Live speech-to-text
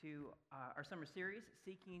our summer series,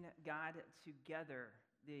 Seeking God Together.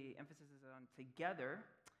 The emphasis is on together,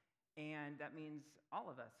 and that means all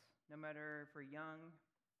of us, no matter if we're young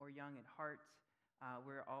or young at heart,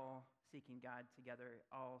 we're all seeking God together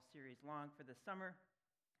all series long for the summer.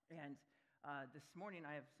 And this morning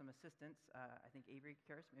I have some assistants. I think Avery,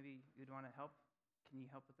 Karis, maybe you'd want to help. Can you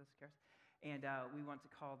help with this, Karis? And we want to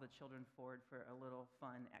call the children forward for a little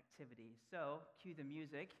fun activity. So, cue the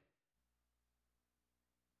music.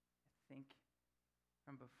 I think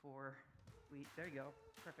from before there you go.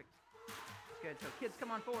 Perfect. That's good. So, kids,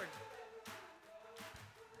 come on forward.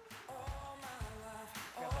 All my life,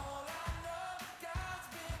 all I know,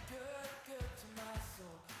 God's been good to my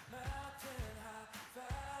soul. Mountain high,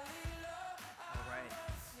 valley low. All right.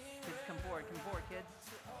 Kids, come forward, kids.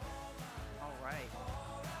 All right.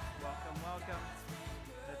 Welcome.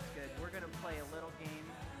 That's good. We're going to play a little game.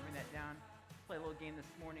 Bring that down. Play a little game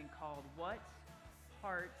this morning called What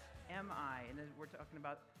Part Am I? And then we're talking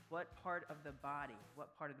about what part of the body.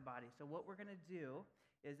 What part of the body. So what we're going to do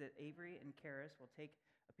is that Avery and Karis will take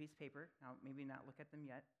a piece of paper. Now, maybe not look at them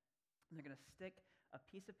yet. And they're going to stick a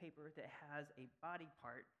piece of paper that has a body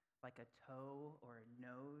part, like a toe or a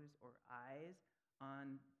nose or eyes,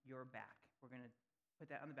 on your back. We're going to put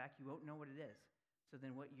that on the back. You won't know what it is. So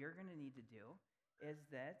then what you're going to need to do is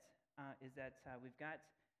that we've got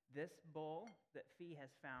this bowl that Fee has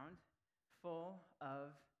found full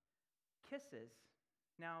of kisses.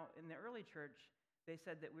 Now, in the early church, they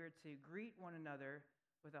said that we were to greet one another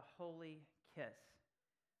with a holy kiss.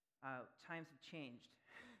 Times have changed.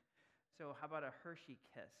 So how about a Hershey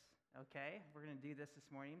kiss? Okay, we're going to do this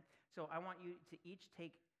morning. So I want you to each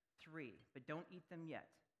take 3, but don't eat them yet.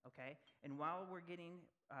 Okay, and while we're getting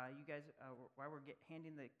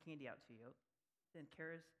handing the candy out to you, then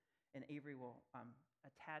Karis and Avery will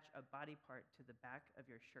attach a body part to the back of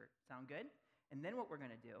your shirt. Sound good? And then what we're going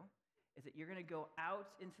to do is that you're going to go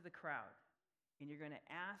out into the crowd, and you're going to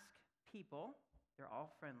ask people. They're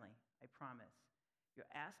all friendly, I promise. You'll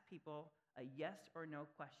ask people a yes or no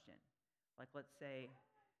question. Like, let's say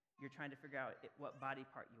you're trying to figure out what body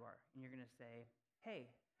part you are, and you're going to say, "Hey,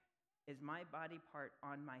 is my body part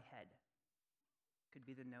on my head?" Could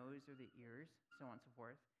be the nose or the ears, so on and so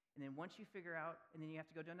forth. And then once you figure out, and then you have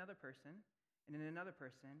to go to another person, and then another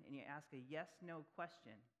person, and you ask a yes-no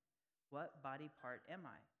question. What body part am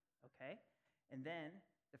I? Okay? And then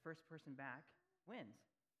the first person back wins.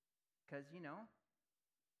 Because,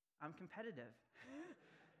 I'm competitive.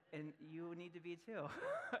 And you need to be too.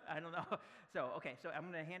 I don't know. So I'm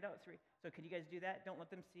going to hand out 3. So can you guys do that? Don't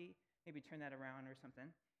let them see. Maybe turn that around or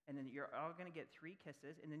something. And then you're all going to get 3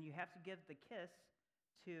 kisses, and then you have to give the kiss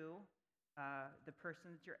to the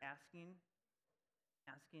person that you're asking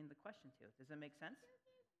the question to. Does that make sense?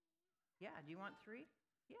 Yeah. Do you want 3?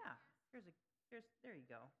 Yeah. There you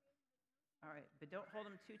go. All right, but don't hold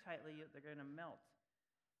them too tightly. They're going to melt,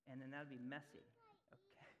 and then that would be messy.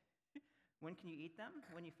 Okay. When can you eat them?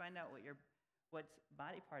 When you find out what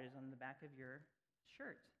body part is on the back of your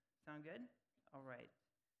shirt. Sound good? All right,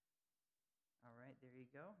 there you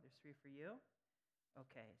go. There's 3 for you.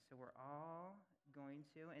 Okay, so we're all going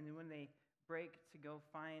to, and then when they break to go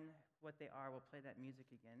find what they are, we'll play that music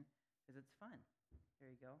again, because it's fun. There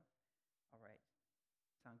you go. All right.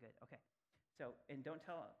 Sound good. Okay. So, and don't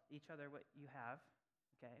tell each other what you have,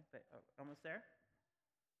 okay? But almost there?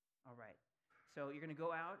 All right. So you're going to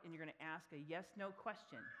go out and you're going to ask a yes-no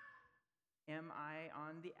question. Am I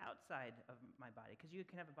on the outside of my body? Because you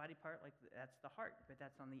can have a body part like that's the heart, but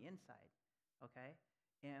that's on the inside, okay?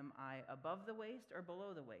 Am I above the waist or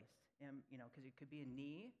below the waist? Because it could be a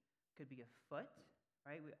knee, could be a foot,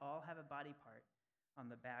 right? We all have a body part on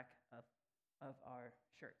the back of our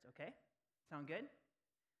shirts, okay? Sound good?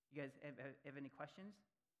 You guys have any questions?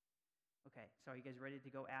 Okay, so are you guys ready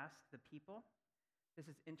to go ask the people?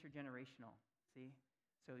 This is intergenerational, see?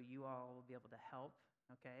 So you all will be able to help,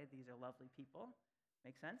 okay? These are lovely people.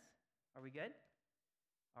 Make sense? Are we good?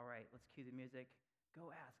 All right, let's cue the music.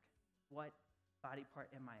 Go ask, what body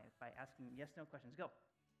part am I? By asking yes-no questions. Go.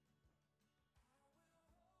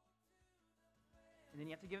 And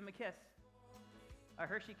then you have to give them a kiss. A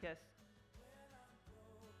Hershey kiss.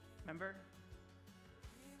 Remember?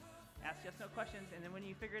 Ask yes-no questions, and then when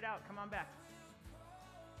you figure it out, come on back.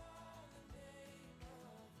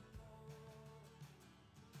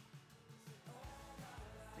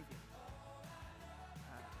 Thank you.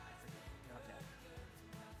 I forget. Okay.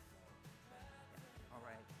 Yeah. All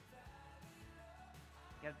right.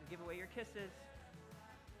 You have to give away your kisses.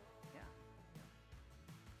 Yeah.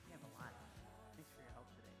 You have a lot. Thanks for your help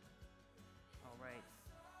today. All right.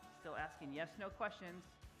 Still asking yes-no questions.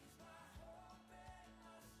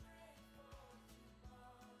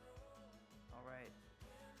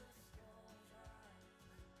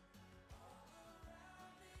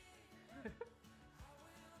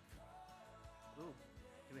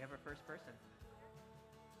 person.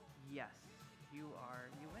 Yes, you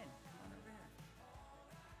win. Come on over here.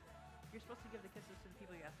 You're supposed to give the kisses to the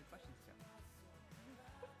people you ask the questions to.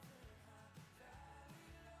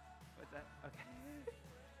 What's that? Okay.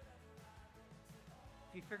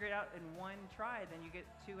 If you figure it out in one try, then you get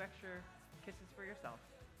 2 extra kisses for yourself.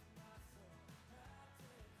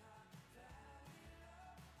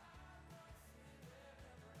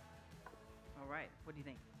 All right, what do you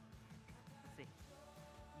think? Let's see.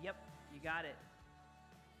 Yep, you got it.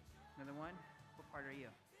 Another one? What part are you?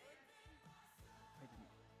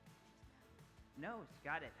 Nose,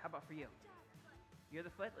 got it. How about for you? You're the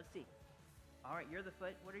foot? Let's see. All right, you're the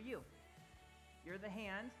foot. What are you? You're the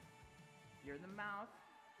hand. You're the mouth.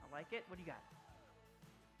 I like it. What do you got?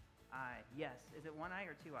 Eye. Yes. Is it 1 eye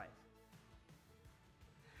or 2 eyes?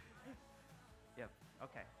 Yep.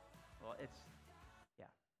 Okay. Well, it's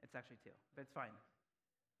actually 2, but it's fine.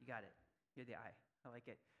 You got it. You're the eye. I like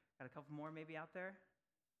it. Got a couple more maybe out there?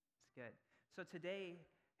 It's good. So today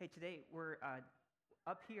we're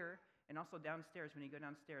up here and also downstairs. When you go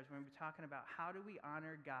downstairs, we're going to be talking about how do we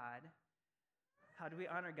honor God? How do we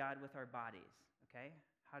honor God with our bodies? Okay?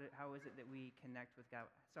 How is it that we connect with God?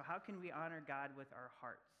 So how can we honor God with our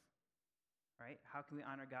hearts? Right? How can we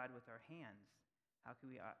honor God with our hands? How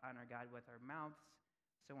can we honor God with our mouths?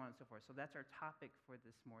 So on and so forth. So that's our topic for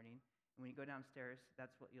this morning. And when you go downstairs,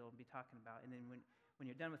 that's what you'll be talking about. And then when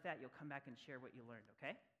you're done with that, you'll come back and share what you learned,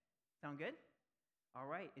 okay? Sound good? All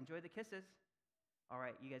right. Enjoy the kisses. All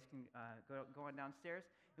right. You guys can go on downstairs.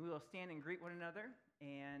 And we will stand and greet one another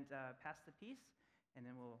and pass the peace. And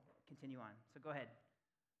then we'll continue on. So go ahead.